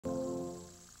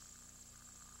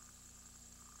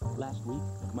Last week,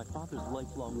 my father's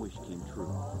lifelong wish came true.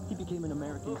 He became an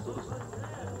American citizen.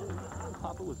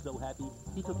 Papa was so happy,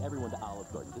 he took everyone to Olive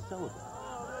Garden to celebrate.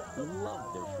 He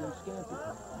loved their shrimp scampi.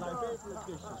 My favorite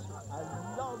dishes. I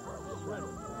love shrimp.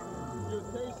 You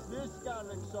taste this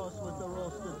garlic sauce with the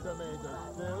roasted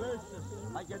tomatoes. Delicious.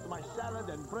 I get my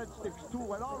salad and breadsticks too,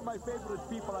 and all my favorite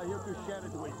people are here to share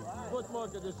it with. What more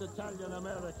to this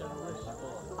Italian-American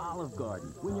recipe? Olive Garden.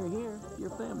 When you're here,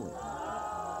 you're family.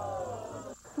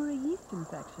 For a yeast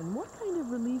infection, what kind of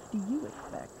relief do you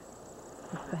expect?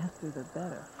 The faster the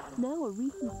better. Now a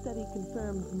recent study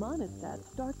confirms Monistat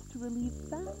starts to relieve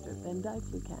faster than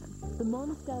diflucan. The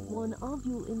Monistat 1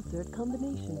 Ovule Insert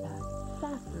Combination Pack.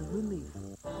 Faster relief.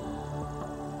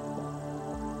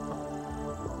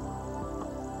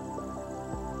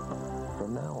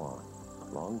 From now on,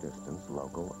 long-distance,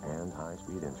 local, and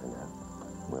high-speed internet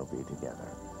will be together.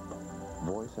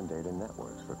 Voice and data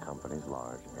networks for companies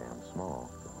large and small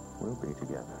will be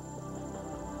together.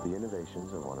 The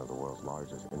innovations of one of the world's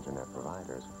largest internet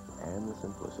providers and the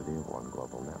simplicity of one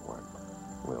global network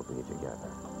will be together.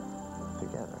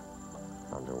 Together,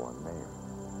 under one name.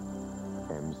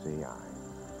 MCI.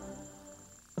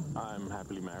 I'm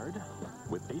happily married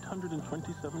with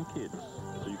 827 kids,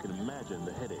 so you can imagine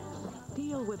the headaches.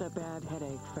 Deal with a bad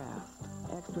headache fast.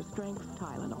 Extra strength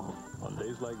Tylenol. On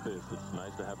days like this, it's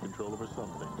nice to have control over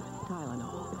something.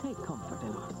 Tylenol. Take comfort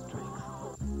in our strength.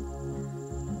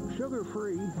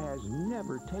 Sugar-free has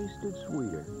never tasted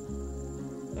sweeter.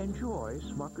 Enjoy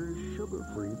Smucker's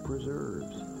Sugar-Free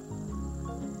Preserves.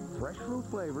 Fresh fruit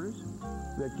flavors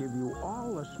that give you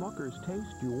all the Smucker's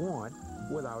taste you want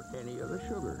without any of the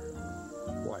sugar.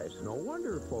 Why, it's no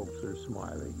wonder folks are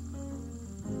smiling.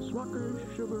 Smucker's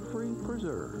Sugar-Free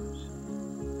Preserves.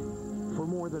 For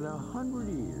more than 100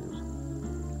 years,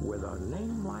 with a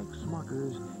name like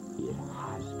Smucker's, it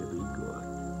has to be good.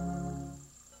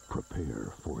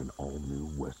 Prepare for an all-new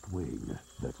West Wing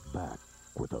that's back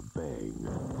with a bang.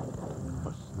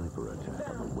 A sniper attack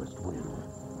on the West Wing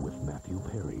with Matthew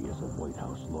Perry as a White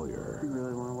House lawyer. You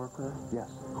really want to work with her?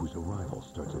 Yes. Whose arrival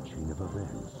starts a chain of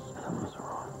events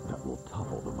that will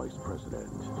topple the vice president.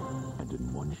 And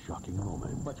in one shocking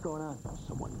moment... What's going on?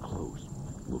 Someone close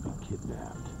will be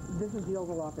kidnapped. This is the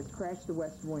Oval Office. Crash the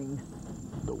West Wing.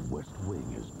 The West Wing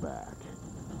is back.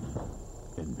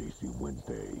 NBC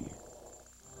Wednesday.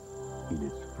 In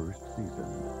its first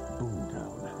season,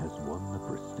 Boomtown has won the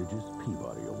prestigious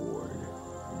Peabody Award.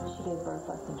 She gave birth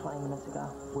less than 20 minutes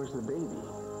ago. Where's the baby?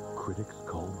 Critics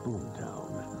call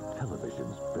Boomtown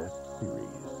television's best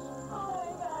series. Oh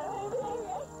my God, my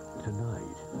baby!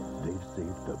 Tonight, they've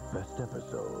saved the best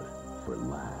episode for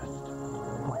last.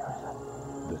 Where is it?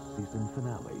 The season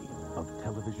finale of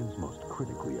television's most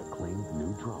critically acclaimed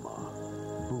new drama,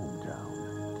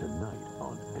 Boomtown, tonight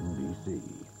on NBC.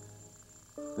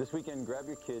 This weekend, grab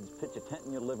your kids, pitch a tent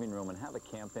in your living room, and have a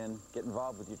camp in. Get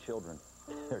involved with your children.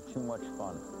 They're too much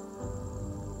fun.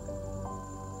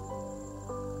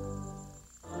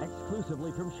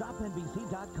 Exclusively from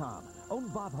ShopNBC.com. Own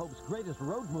Bob Hope's greatest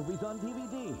road movies on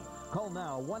DVD. Call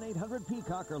now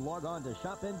 1-800-PEACOCK or log on to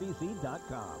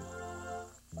ShopNBC.com.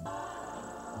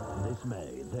 This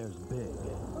May, there's Big.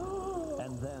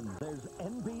 And then there's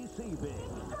NBC Big.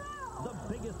 The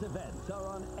biggest events are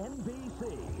on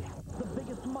NBC. The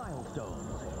biggest milestones.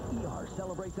 ER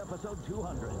celebrates episode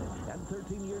 200. And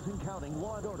 13 years and counting,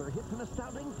 Law & Order hits an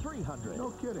astounding 300.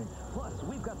 No kidding. Plus,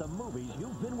 we've got the movies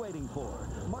you've been waiting for.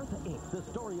 Martha Inc., the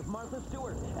story of Martha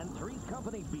Stewart, and Three's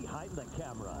Company behind the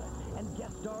camera. And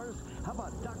guest stars, how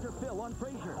about Dr. Phil on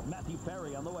Frasier, Matthew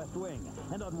Perry on The West Wing,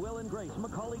 and on Will and Grace,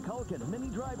 Macaulay Culkin,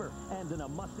 Minnie Driver, and in a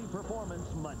must-see performance,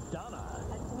 Madonna.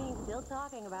 That's me still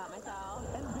talking about myself.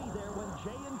 And be there when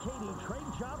Jay and Katie trade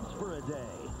jobs for a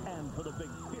day, and for the big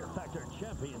Fear Factor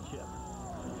Championship.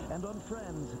 And on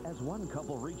Friends, as one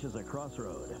couple reaches a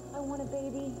crossroad. I want a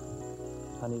baby.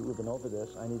 Honey, we've been over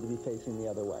this. I need to be facing the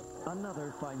other way.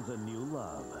 Another finds a new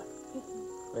love.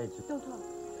 Wait. Don't talk.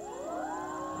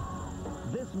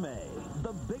 This May,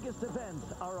 the biggest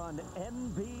events are on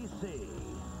NBC.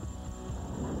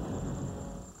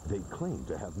 They claim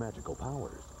to have magical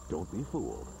powers. Don't be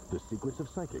fooled. The secrets of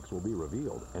psychics will be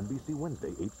revealed. NBC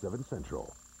Wednesday, 8/7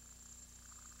 Central.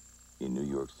 In New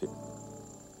York City.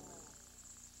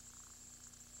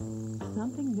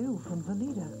 Something new from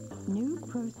Veleda. New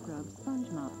Pro Scrub Sponge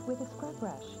Mop with a scrub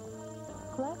brush.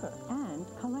 Clever. And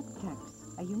Collectex,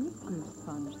 a unique groove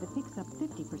sponge that picks up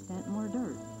 50% more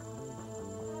dirt.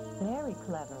 Very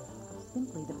clever.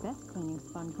 Simply the best cleaning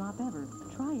sponge mop ever.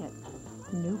 Try it.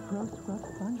 New Pro Scrub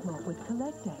Sponge Mop with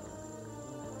Collectex.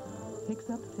 Picks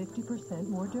up 50%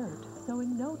 more dirt. So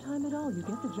in no time at all, you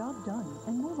get the job done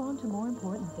and move on to more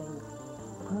important things.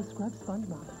 Pro Scrub Sponge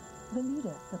Mop.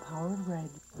 Veleda, the power of red.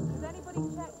 Does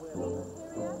anybody check the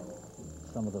interior?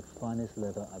 Some of the finest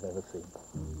leather I've ever seen.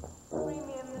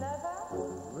 Premium leather?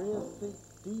 Rear seat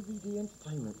DVD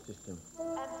entertainment system.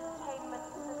 Entertainment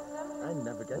system? And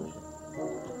navigation.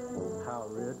 Power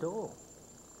rear door.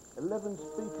 11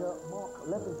 speaker Mark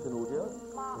Levinson audio.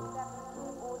 Mark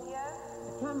Levinson audio?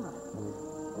 The camera.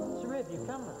 It's a rear view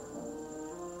camera.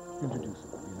 Introducing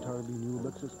the entirely new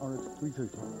Lexus RX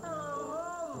 330.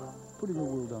 Putting the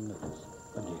world on notice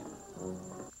again.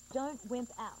 Don't wimp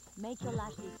out. Make your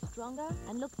lashes stronger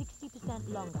and look 60%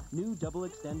 longer. New Double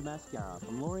Extend Mascara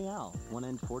from L'Oreal. One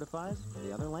end fortifies,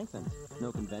 the other lengthens.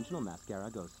 No conventional mascara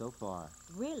goes so far.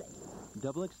 Really?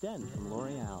 Double Extend from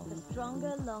L'Oreal. For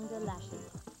stronger, longer lashes.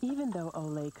 Even though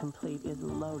Olay Complete is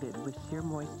loaded with sheer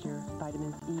moisture,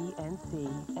 vitamins E and C,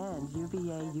 and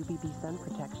UVA, UVB sun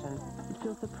protection, it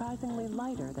feels surprisingly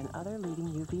lighter than other leading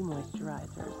UV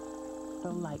moisturizers. So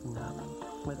lighten up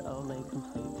with Olay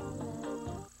Complete.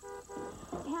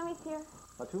 Tammy's here.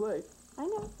 Not too late. I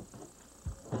know.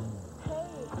 Hey.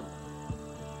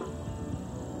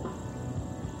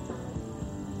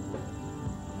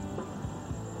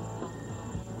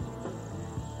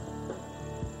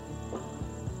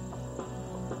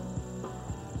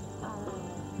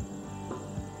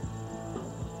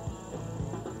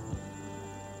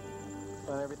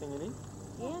 Everything you need?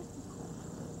 Yeah.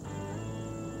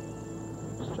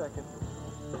 Just checking.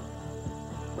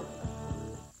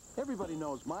 Everybody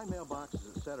knows my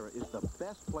mailboxes, etc., is the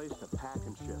best place to pack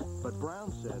and ship. But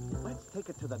Brown said, let's take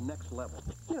it to the next level.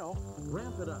 You know,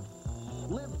 ramp it up.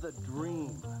 Live the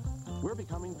dream. We're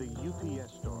becoming the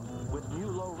UPS store with new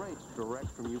low rates direct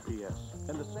from UPS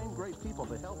and the same great people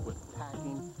to help with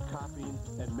packing, copying,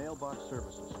 and mailbox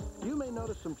services. You may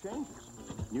notice some changes.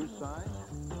 New signs,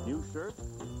 new shirts.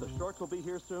 The shorts will be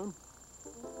here soon.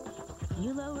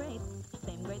 New low rates,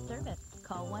 same great service.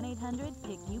 Call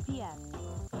 1-800-PICK-UPS.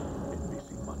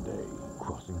 NBC Monday,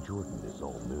 Crossing Jordan is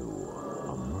all new.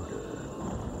 A murder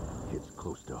hits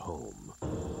close to home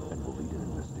and will lead an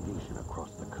investigation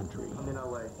across the country. I'm in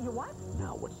LA. You what?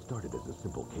 Now what started as a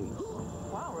simple case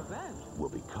Wow, revenge.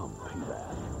 will become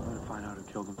payback. I'm gonna find out who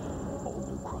killed him. All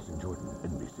new Crossing Jordan,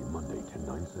 NBC Monday,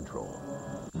 10/9 Central.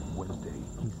 Wednesday,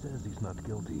 he says he's not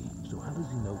guilty, so how does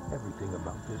he know everything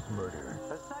about this murder?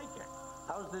 A psychic.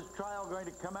 How's this trial going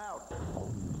to come out?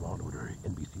 All new Law & Order,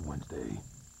 NBC Wednesday.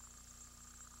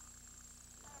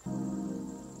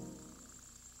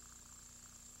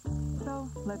 So,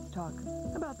 let's talk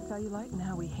about cellulite and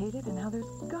how we hate it and how there's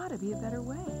gotta be a better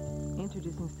way.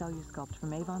 Introducing CelluSculpt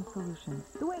from Avon Solutions.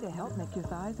 The way to help make your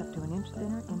thighs up to an inch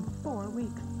thinner in 4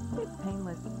 weeks. It's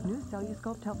painless. New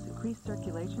CelluSculpt helps increase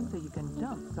circulation so you can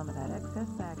dump some of that excess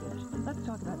baggage. Let's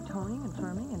talk about toning and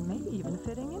firming and maybe even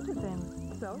fitting into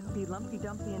things. So, be lumpy,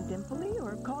 dumpy, and dimply,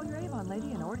 or call your Avon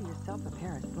lady and order yourself a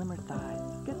pair of slimmer thighs.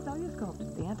 Get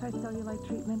CelluSculpt, the anti-cellulite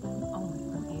treatment, only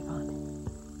from Avon.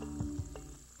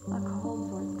 A cold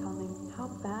sore's coming. How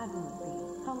bad will it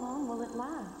be? How long will it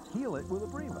last? Heal it with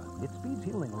Abreva. It speeds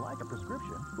healing like a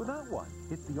prescription without one.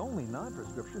 It's the only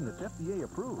non-prescription that's FDA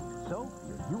approved. So,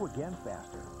 you're due again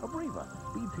faster. Abreva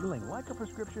speeds healing like a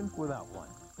prescription without one.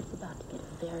 It's about to get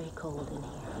very cold in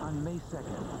here. On May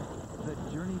 2nd, the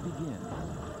journey begins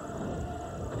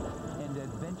and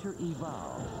adventure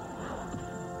evolves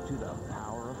to the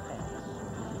power of X.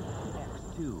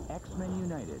 X2, X-Men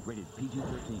United, rated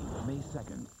PG-13, May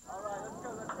 2nd. All right, let's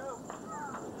go, let's go.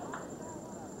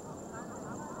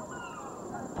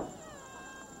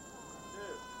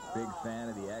 Big fan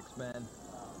of the X-Men?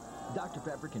 Dr.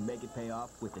 Pepper can make it pay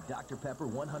off with the Dr. Pepper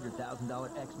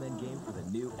 $100,000 X-Men game for the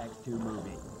new X2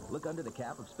 movie. Look under the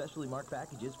cap of specially marked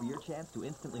packages for your chance to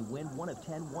instantly win one of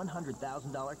 10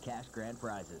 $100,000 cash grand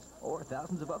prizes, or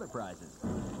thousands of other prizes.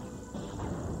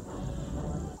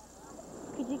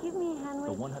 Could you give me a hand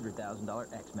The with...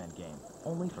 $100,000 X-Men game,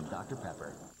 only from Dr.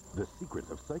 Pepper. The secrets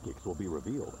of psychics will be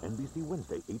revealed NBC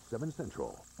Wednesday, 8/7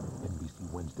 Central. NBC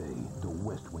Wednesday, The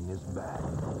West Wing is back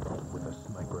with a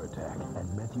sniper attack,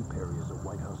 and Matthew Perry is a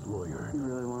White House lawyer. You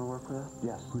really want to work with us?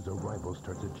 Yes. Whose arrival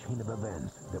starts a chain of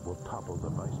events that will topple the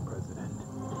vice president.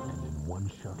 And in one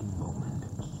shocking moment,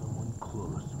 someone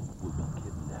close will be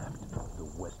kidnapped. The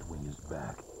West Wing is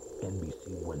back.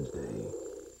 NBC Wednesday.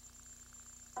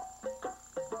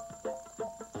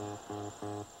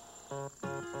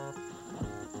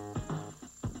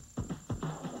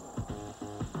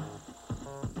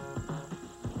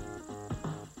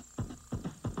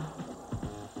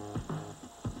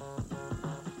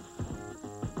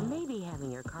 Maybe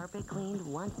having your carpet cleaned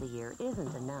once a year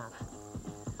isn't enough.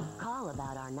 Call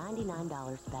about our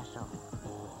 $99 special.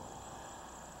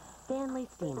 Stanley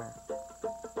Steamer.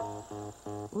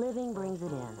 Living brings it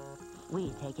in.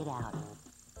 We take it out.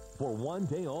 For one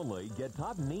day only, get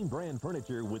top name brand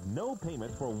furniture with no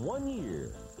payments for 1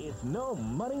 year. It's No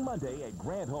Money Monday at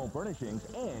Grand Home Furnishings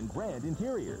and Grand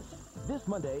Interiors. This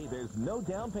Monday, there's no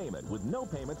down payment with no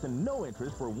payments and no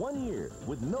interest for 1 year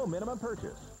with no minimum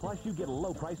purchase. Plus, you get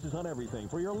low prices on everything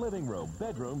for your living room,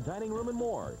 bedroom, dining room, and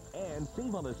more. And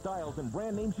save on the styles and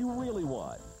brand names you really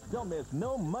want. Don't miss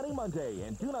No Money Monday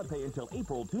and do not pay until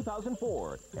April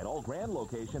 2004 at all Grand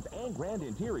locations and Grand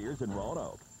Interiors in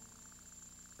Roanoke.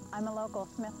 I'm a local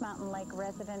Smith Mountain Lake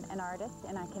resident and artist,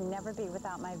 and I can never be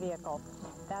without my vehicle.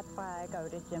 That's why I go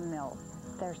to Jim Mills.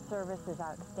 Their service is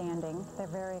outstanding. They're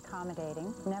very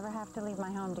accommodating. Never have to leave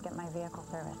my home to get my vehicle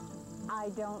serviced. I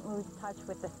don't lose touch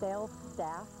with the sales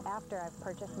staff after I've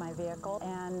purchased my vehicle,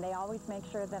 and they always make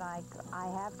sure that I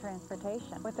have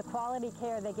transportation. With the quality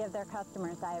care they give their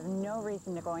customers, I have no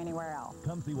reason to go anywhere else.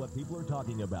 Come see what people are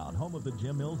talking about. Home of the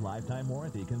Jim Mills Lifetime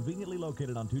Warranty, conveniently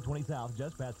located on 220 South,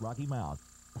 just past Rocky Mount.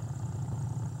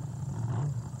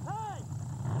 Hey!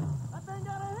 That thing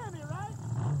got a Hemi, right?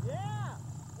 Yeah!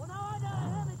 Well, now I got a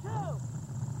Hemi, too.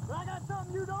 But I got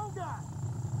something you don't got.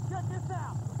 Check this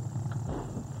out.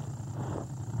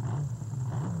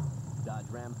 Dodge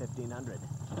Ram 1500.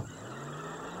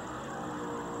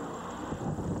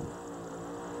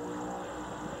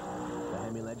 The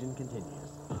Hemi legend continues.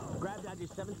 Grab Dodge's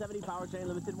 770 powertrain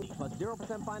limited week plus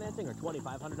 0% financing or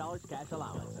 $2,500 cash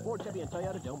allowance. Ford, Chevy, and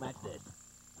Toyota don't match this.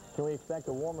 Can we expect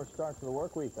a warmer start to the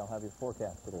work week? I'll have your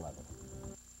forecast at 11.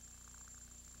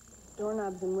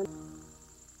 Doorknobs and windows.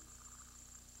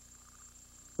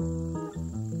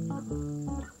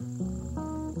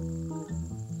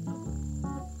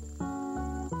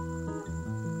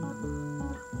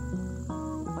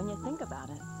 When you think about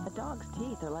it, a dog's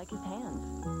teeth are like his hands.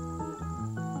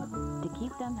 To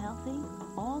keep them healthy,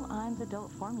 all Iams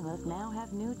adult formulas now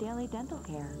have new daily dental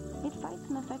care. It fights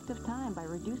an effective time by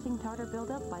reducing tartar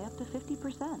buildup by up to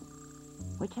 50%,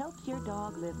 which helps your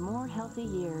dog live more healthy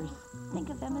years. Think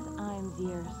of them as Iams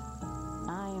years.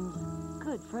 Iams,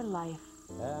 good for life.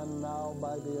 And now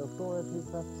by the authority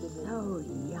vested in... So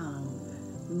young,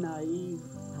 naive.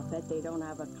 I bet they don't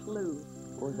have a clue.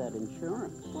 Or that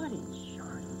insurance. What insurance?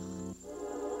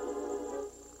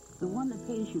 The one that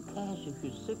pays you cash if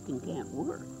you're sick and can't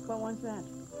work. What one's that?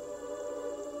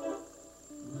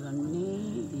 The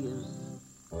name is...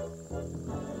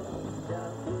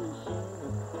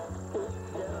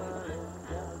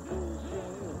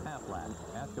 Half-Lack.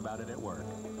 Ask about it at work.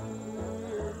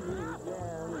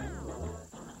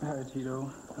 Hi,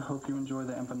 Tito. I hope you enjoy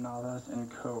the empanadas and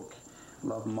Coke.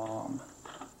 Love, Mom.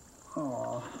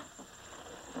 Aww.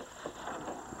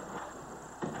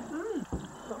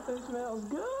 Something smells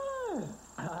good.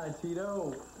 Hi,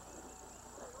 Tito.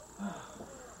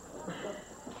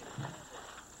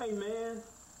 Hey, man.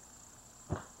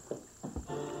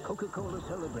 Coca-Cola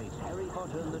celebrates Harry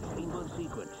Potter and the Chamber of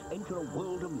Secrets. Enter a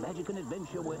world of magic and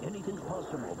adventure where anything's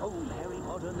possible. Own Harry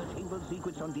Potter and the Chamber of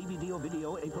Secrets on DVD or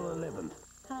video April 11th.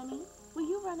 Honey, will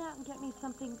you run out and get me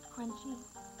something crunchy?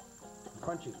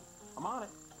 Crunchy. I'm on it.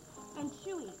 And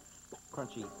chewy.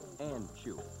 Crunchy and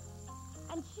chew.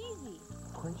 And cheesy.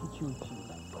 Crunchy, chewy,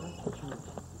 cheese. Crunchy, chewy.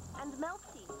 And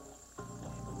melty.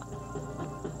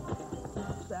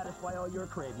 Satisfy all your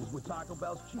cravings with Taco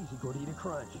Bell's Cheesy Gordita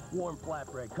Crunch. Warm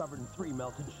flatbread covered in 3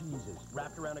 melted cheeses,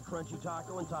 wrapped around a crunchy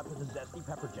taco and topped with a zesty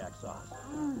pepper jack sauce.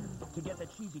 To get the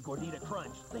Cheesy Gordita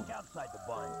Crunch, think outside the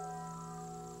bun.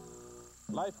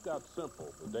 Life got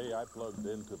simple the day I plugged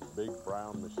into the big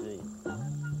brown machine.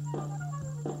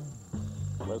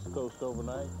 West Coast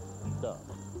overnight, done.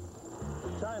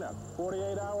 China,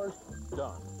 48 hours,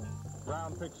 done.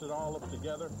 Brown picks it all up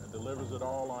together and delivers it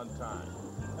all on time.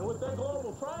 And with their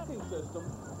global tracking system,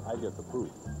 I get the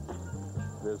proof.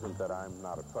 It isn't that I'm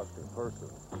not a trusting person.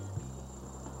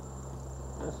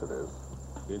 Yes, it is.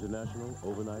 International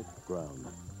Overnight Ground.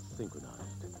 Synchronized.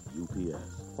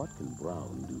 UPS. What can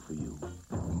Brown do for you?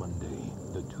 Monday,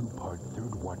 the 2-part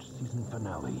third watch season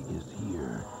finale is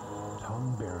here.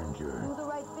 Tom Berenger. Do the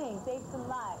right thing. Save some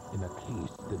lives. In a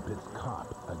case that pits cop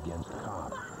against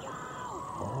cop.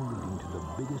 All leading to the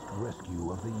biggest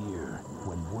rescue of the year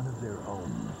when one of their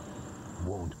own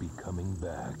won't be coming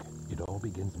back. It all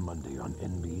begins Monday on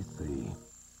NBC.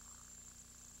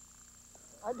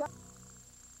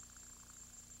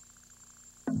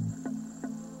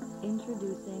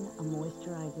 Introducing a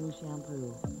moisturizing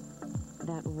shampoo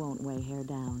that won't weigh hair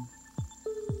down.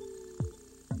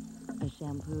 A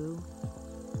shampoo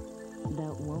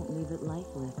that won't leave it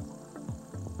lifeless.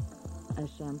 A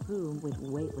shampoo with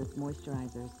weightless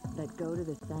moisturizers that go to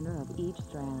the center of each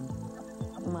strand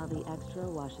while the extra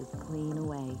washes clean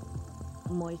away.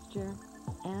 Moisture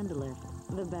and lift,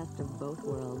 the best of both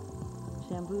worlds.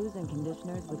 Shampoos and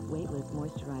conditioners with weightless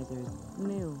moisturizers,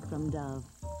 new from Dove.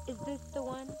 Is this the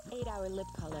one? 8-hour lip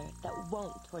color that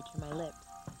won't torture my lips.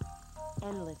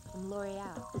 Endless from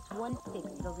L'Oreal. This one stick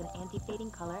fills an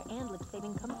anti-fading color and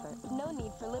lip-saving comfort. No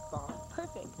need for lip balm.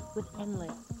 Perfect with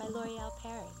Endless by L'Oreal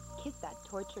Paris. Kiss that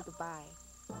torture goodbye.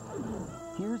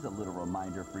 Here's a little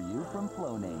reminder for you from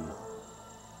Flonase.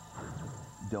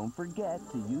 Don't forget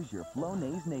to use your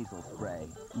Flonase nasal spray.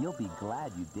 You'll be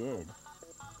glad you did.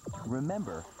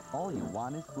 Remember, all you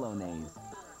want is Flonase.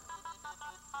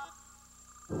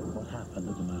 What happened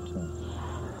to the motel?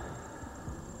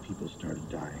 People started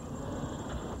dying.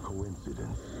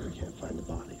 Coincidence. We can't find the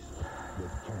bodies.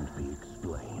 That can't be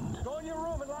explained. Go in your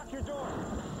room and lock your door. A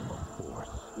force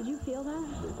Did you feel that?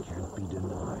 that can't be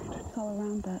denied. It's all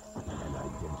around us. An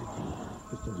identity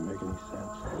This doesn't make any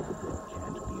sense. that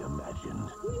can't be imagined.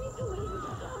 We need to leave.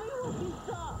 Tell me what you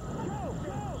saw.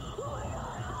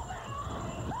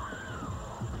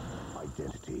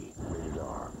 Identity. Rated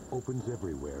R. Opens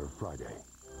everywhere Friday.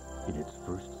 In its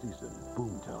first season,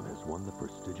 Boomtown has won the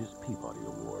prestigious Peabody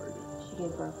Award. She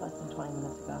gave birth less than 20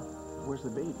 minutes ago. Where's the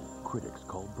baby? Critics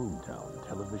call Boomtown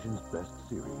television's best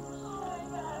series.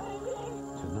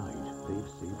 Tonight, they've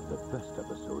saved the best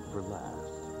episode for last.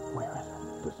 Where is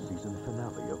it? The season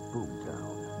finale of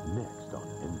Boomtown, next on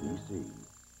NBC.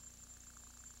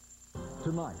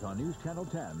 Tonight on News Channel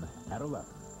 10 at 11.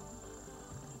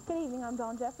 Good evening, I'm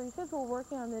Dawn Jeffries. As we're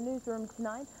working on the newsroom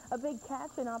tonight, a big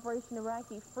catch in Operation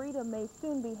Iraqi Freedom may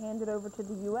soon be handed over to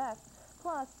the U.S.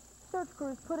 Plus, search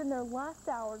crews put in their last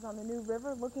hours on the New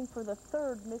River looking for the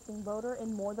third missing boater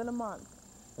in more than a month.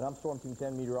 And I'm Storm Team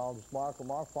 10 meteorologist Mark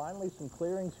Lamar. Finally, some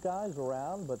clearing skies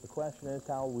around, but the question is,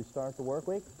 how will we start the work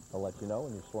week? I'll let you know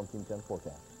in your Storm Team 10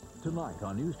 forecast. Tonight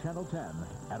on News Channel 10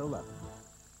 at 11.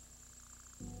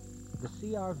 The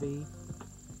CR-V,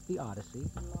 the Odyssey,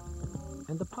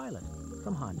 and the Pilot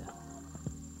from Honda.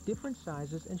 Different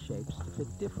sizes and shapes to fit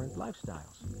different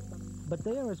lifestyles. But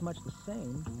they are as much the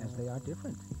same as they are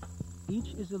different.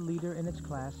 Each is a leader in its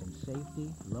class in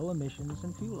safety, low emissions,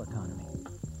 and fuel economy.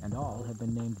 And all have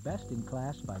been named best in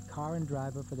class by Car and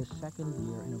Driver for the second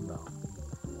year in a row.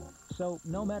 So,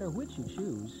 no matter which you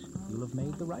choose, you'll have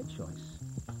made the right choice.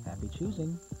 Happy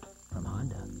choosing from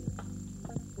Honda.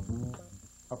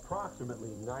 Approximately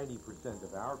 90%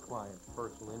 of our clients'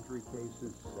 personal injury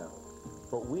cases settle.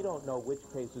 But we don't know which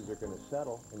cases are going to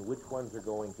settle and which ones are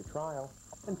going to trial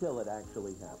until it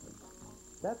actually happens.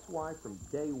 That's why from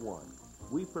day one,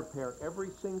 we prepare every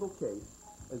single case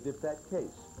as if that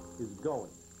case is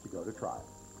going to go to trial.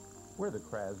 We're the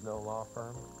Krasno Law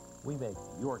Firm. We make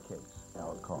your case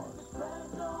our cause.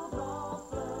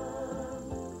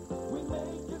 We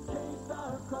make your case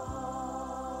our cause.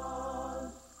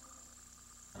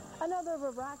 Another of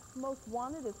Iraq's most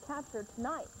wanted is captured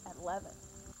tonight at 11.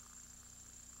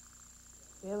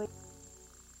 Really?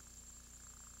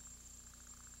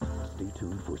 Stay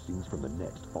tuned for scenes from the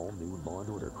next all-new Law &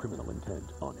 Order Criminal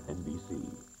Intent on NBC.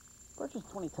 Purchase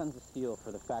 20 tons of steel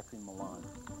for the factory in Milan.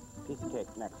 Piece of cake,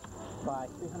 next. Buy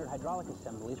 300 hydraulic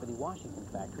assemblies for the Washington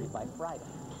factory by Friday.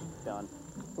 Done.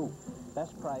 Ooh,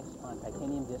 best price on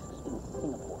titanium discs in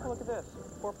Singapore. Look at this.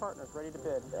 4 partners ready to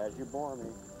bid. As you bore me.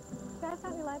 Guys,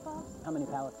 have any light bulbs? How many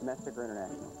pallets? Domestic or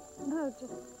international? No,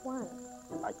 just one.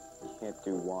 I can't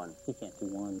do one. You can't do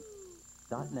one.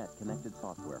 .NET Connected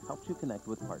Software helps you connect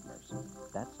with partners.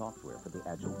 That's software for the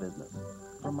agile business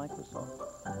from Microsoft.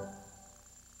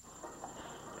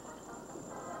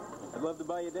 I'd love to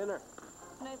buy you dinner.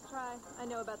 Nice try. I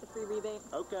know about the free rebate.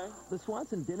 Okay. The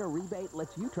Swanson Dinner Rebate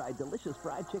lets you try delicious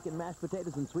fried chicken, mashed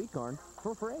potatoes, and sweet corn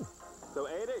for free. So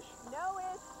 8-ish.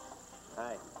 No-ish.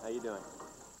 Hi, how you doing?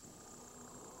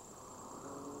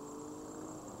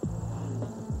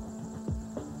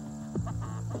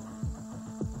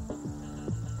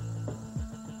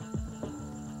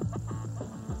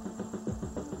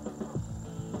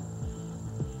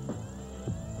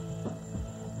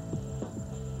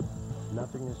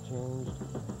 Nothing has changed.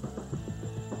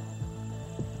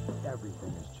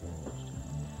 Everything has changed.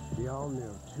 The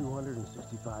all-new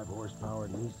 265 horsepower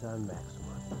Nissan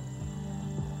Maxima.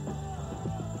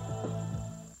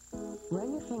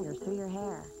 Run your fingers through your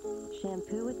hair.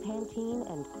 Shampoo with Pantene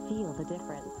and feel the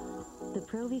difference. The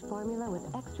Pro-V formula with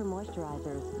extra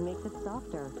moisturizers makes it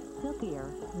softer, silkier,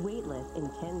 weightless in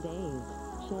 10 days.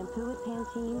 Shampoo with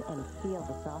Pantene and feel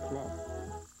the softness.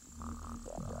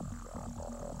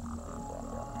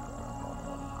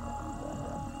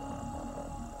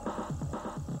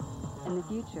 In the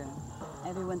future,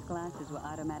 everyone's glasses will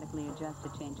automatically adjust to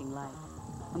changing light.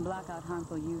 and block out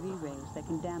harmful UV rays that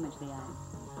can damage the eyes.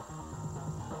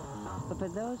 But for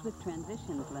those with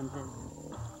transitions lenses,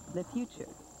 the future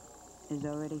is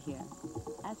already here.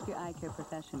 Ask your eye care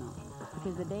professional,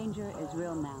 because the danger is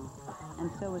real now,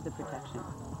 and so is the protection.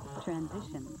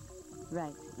 Transitions,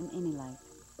 right in any light.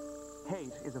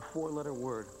 Hate is a four-letter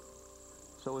word.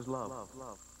 So is love.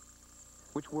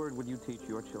 Which word would you teach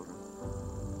your children?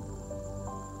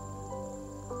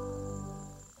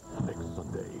 Next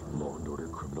Sunday, Law & Order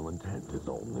Criminal Intent is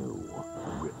all new.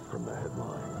 Ripped from the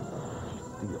headlines.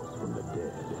 He steals from the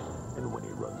dead. And when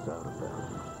he runs out of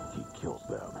them, he kills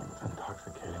them. It's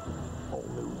intoxicating. All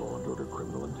new Law & Order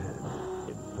Criminal Intent.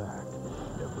 In fact,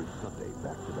 every Sunday,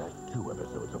 back-to-back 2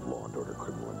 episodes of Law & Order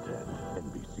Criminal Intent.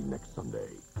 NBC next Sunday.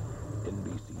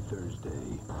 NBC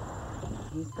Thursday.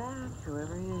 He's back,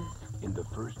 whoever he is. In the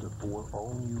first of 4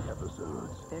 all-new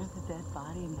episodes. There's a dead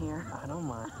body in here. I don't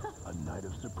mind. A night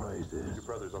of surprises. Your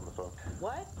brother's on the phone.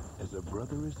 What? As a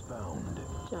brother is found.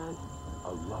 John.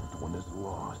 A loved one is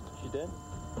lost. She dead?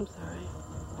 I'm sorry.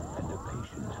 And a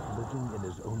patient living in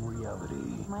his own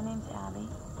reality. My name's Abby.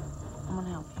 I'm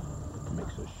gonna help you.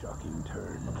 Makes a shocking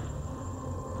turn.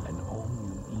 An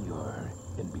all-new ER.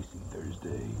 NBC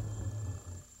Thursday.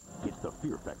 It's the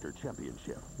Fear Factor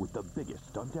Championship with the biggest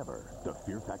stunt ever. The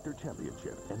Fear Factor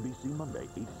Championship, NBC Monday,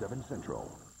 8, 7 Central.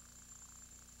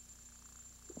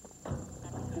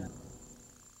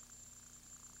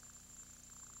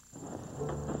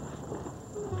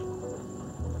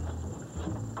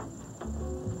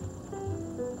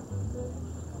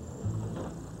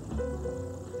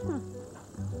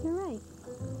 You're right.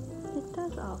 It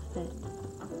does all fit.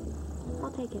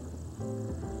 I'll take it.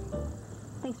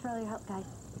 Thanks for all your help, guys.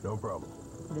 No problem.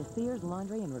 The Sears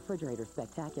Laundry and Refrigerator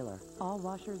Spectacular. All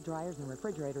washers, dryers, and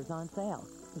refrigerators on sale.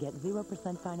 Get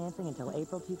 0% financing until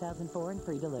April 2004 and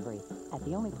free delivery. At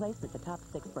the only place with the top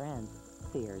 6 brands.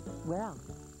 Sears. Where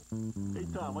else? Hey,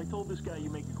 Tom, I told this guy you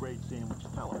make a great sandwich.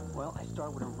 Tell him. Well, I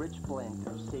start with a rich blend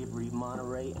of savory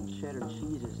Monterey and cheddar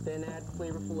cheeses. Then add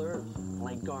flavorful herbs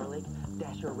like garlic,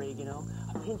 dash of oregano,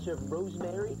 a pinch of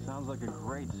rosemary. Sounds like a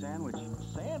great sandwich.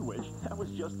 Sandwich? That was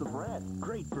just the bread.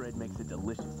 Great bread makes a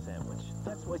delicious sandwich.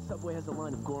 That's why Subway has a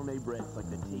line of gourmet breads like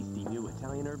the tasty new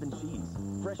Italian urban cheese.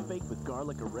 Fresh baked with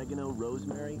garlic, oregano,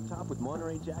 rosemary, topped with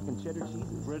Monterey Jack and cheddar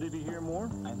cheeses. Ready to hear more?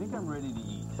 I think I'm ready to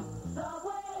eat.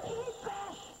 Subway, eat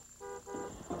fresh!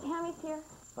 Hammy's here.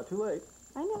 Not too late.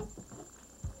 I know.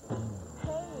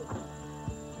 Hey.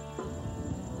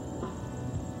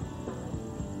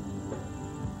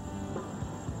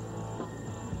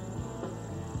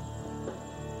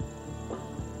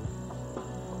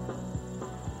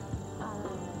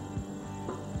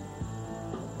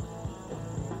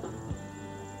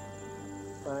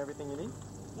 Find everything you need?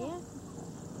 Yeah.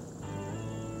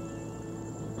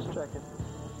 Just checking.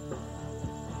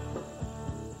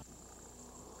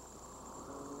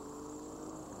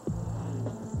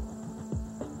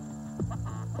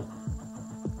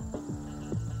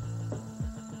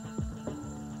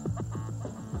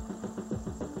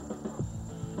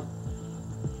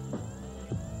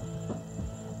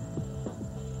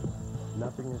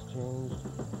 Nothing has changed.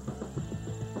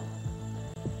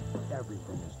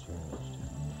 Everything has changed.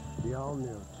 The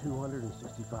all-new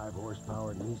 265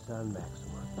 horsepower Nissan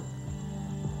Maxima.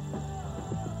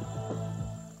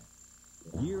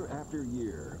 Year after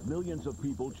year, millions of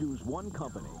people choose one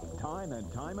company, time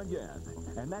and time again.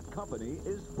 And that company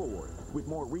is Ford, with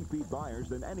more repeat buyers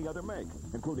than any other make,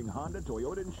 including Honda,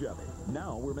 Toyota, and Chevy.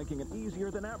 Now we're making it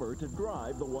easier than ever to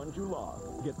drive the ones you love.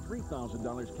 Get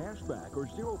 $3,000 cash back or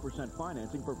 0%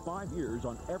 financing for 5 years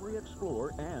on every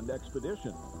Explorer and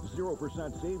Expedition.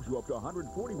 0% saves you up to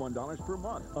 $141 per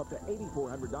month, up to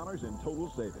 $8,400 in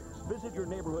total savings. Visit your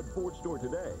neighborhood Ford store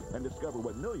today and discover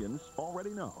what millions already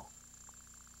know.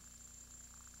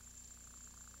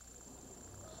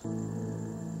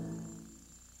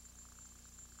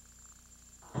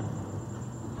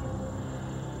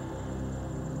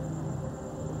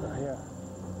 Here.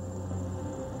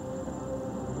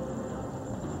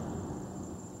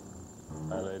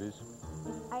 Hi, ladies.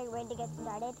 Are you ready to get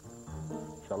started?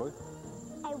 Shall we?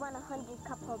 I want 100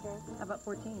 cup holders. How about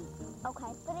 14?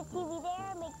 Okay. Put a TV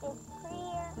there, make this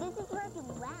prettier. This is working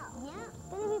well. Yeah. It's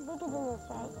gonna be bigger than this,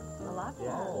 right? A lot bigger.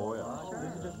 Yeah. Oh, yeah. Sure.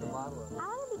 This is just a model. I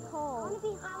want to be cold.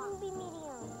 I want to be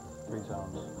medium. 3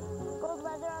 sounds. Gold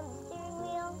leather on the steering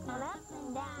wheel. And up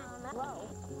and down. Whoa.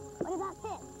 What about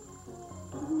this?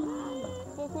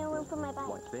 There's no room for my bike.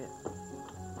 What's this?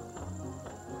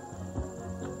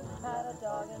 Had a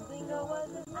dog and Bingo was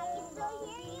his name. I can still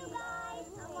hear you guys.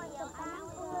 I want the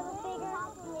house a little bigger. I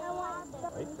want the...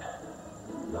 Wait.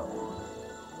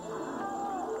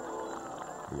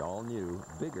 The all-new,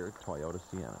 bigger Toyota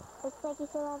Sienna. Looks like you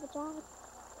still have a drive.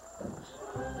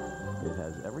 It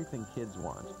has everything kids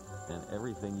want and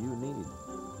everything you need.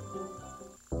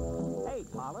 Hey,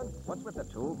 Pollen, what's with the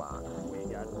toolbox?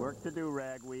 We got work to do,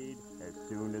 Ragweed. As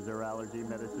soon as her allergy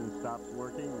medicine stops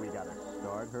working, we gotta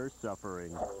start her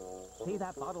suffering. See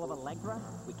that bottle of Allegra?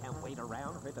 We can't wait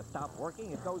around for it to stop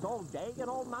working. It goes all day and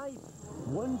all night.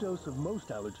 One dose of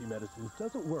most allergy medicines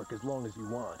doesn't work as long as you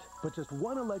want, but just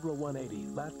one Allegra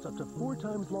 180 lasts up to 4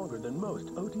 times longer than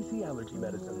most OTC allergy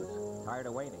medicines. Tired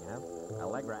of waiting, huh?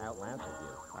 Allegra outlasted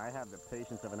you. I have the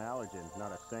patience of an allergen,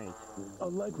 not a saint.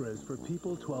 Allegra is for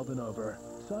people 12 and over.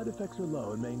 Side effects are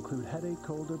low and may include headache,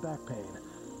 cold, or back pain.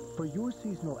 For your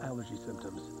seasonal allergy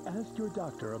symptoms, ask your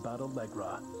doctor about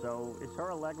Allegra. So, is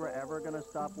her Allegra ever gonna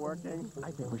stop working? I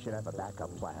think we should have a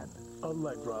backup plan.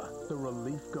 Allegra, the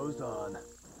relief goes on.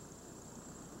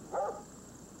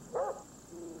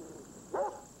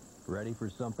 Ready for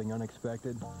something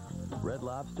unexpected? Red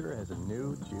Lobster has a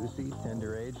new, juicy,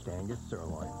 tender-aged Angus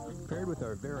sirloin, paired with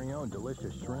our very own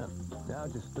delicious shrimp. Now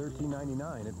just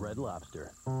 $13.99 at Red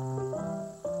Lobster.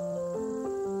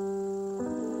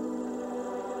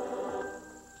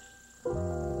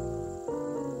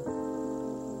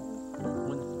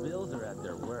 When spills are at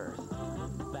their worst,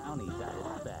 Bounty's at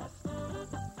its best.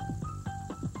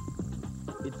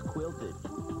 It's quilted,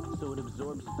 so it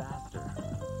absorbs faster.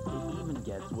 It even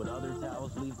gets what other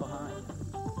towels leave behind.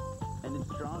 And it's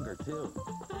stronger, too.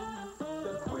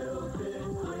 The quilted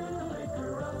quill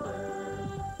maker upper,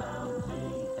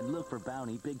 Bounty. And look for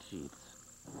Bounty Big Sheets.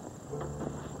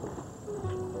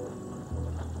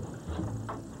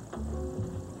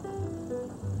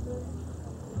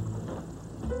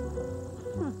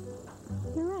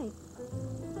 You're right.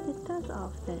 It does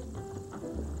all fit.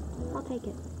 I'll take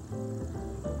it.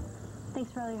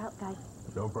 Thanks for all your help, guys.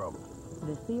 No problem.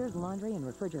 The Sears Laundry and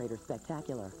Refrigerator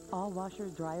Spectacular. All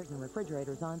washers, dryers, and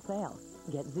refrigerators on sale.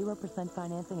 Get 0%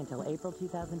 financing until April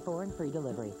 2004 and free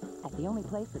delivery. At the only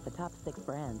place with the top 6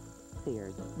 brands.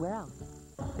 Sears. Where else?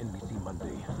 NBC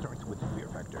Monday starts with Fear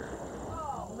Factor.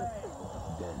 Oh, man.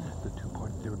 Then, the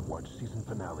 2-part Third Watch season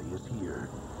finale is here.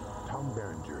 Tom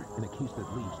Berenger in a case that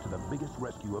leads to the biggest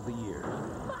rescue of the year.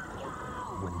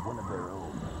 When one of their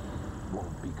own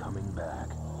won't be coming back.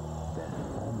 Then,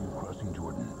 all new Crossing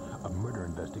Jordan, a murder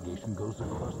investigation goes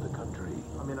across the country.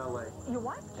 I'm in L.A. You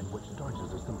what? And what starts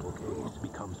as a simple case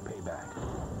becomes payback.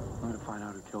 I'm gonna find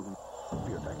out who killed him.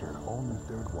 Fear Factor, all new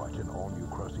Third Watch and all new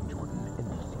Crossing Jordan,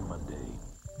 NBC Monday.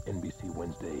 NBC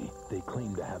Wednesday, they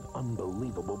claim to have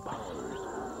unbelievable powers.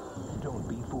 Don't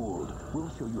be fooled. We'll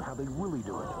show you how they really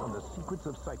do it on The Secrets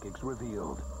of Psychics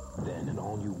Revealed. Then an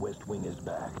all-new West Wing is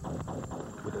back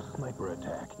with a sniper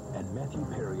attack, and Matthew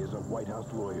Perry is a White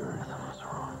House lawyer. What's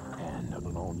wrong? And on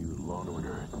an all-new Law &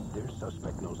 Order, their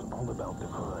suspect knows all about the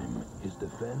crime. His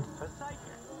defense? A psychic.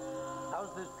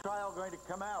 How's this trial going to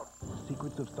come out?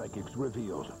 Secrets of Psychics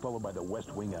Revealed, followed by The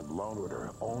West Wing and Law & Order,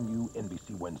 all new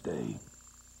NBC Wednesday.